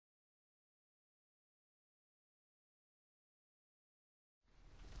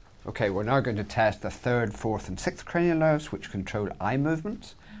Okay, we're now going to test the third, fourth and sixth cranial nerves which control eye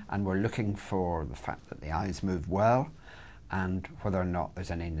movements, and we're looking for the fact that the eyes move well and whether or not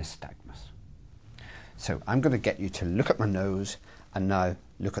there's any nystagmus. So I'm going to get you to look at my nose and now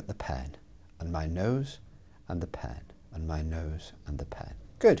look at the pen, and my nose and the pen, and my nose and the pen.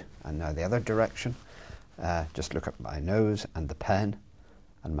 Good. And now the other direction. Just look at my nose and the pen,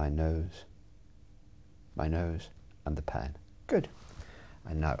 and my nose and the pen. Good.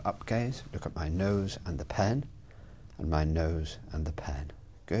 And now up gaze, look at my nose and the pen, and my nose and the pen.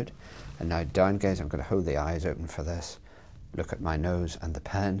 Good. And now down gaze, I'm going to hold the eyes open for this. Look at my nose and the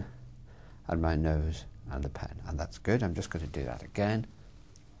pen, and my nose and the pen. And that's good. I'm just going to do that again.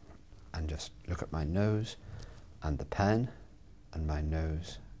 And just look at my nose and the pen, and my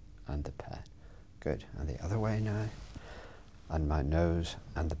nose and the pen. Good. And the other way now. And my nose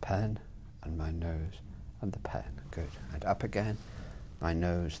and the pen, and my nose and the pen. Good. And up again. My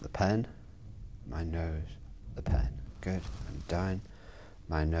nose, the pen, my nose, the pen. Good. And down.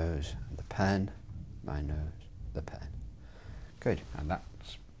 My nose and the pen, my nose, the pen. Good. And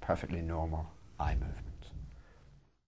that's perfectly normal eye movement.